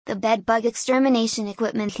The bed bug extermination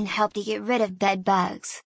equipment can help to get rid of bed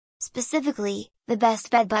bugs. Specifically, the best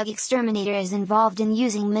bed bug exterminator is involved in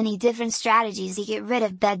using many different strategies to get rid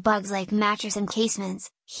of bed bugs like mattress encasements,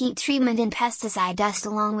 heat treatment and pesticide dust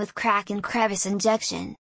along with crack and crevice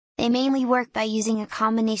injection. They mainly work by using a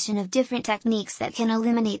combination of different techniques that can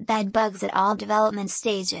eliminate bed bugs at all development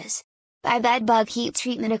stages. Buy bed bug heat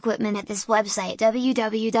treatment equipment at this website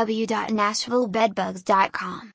www.nashvillebedbugs.com.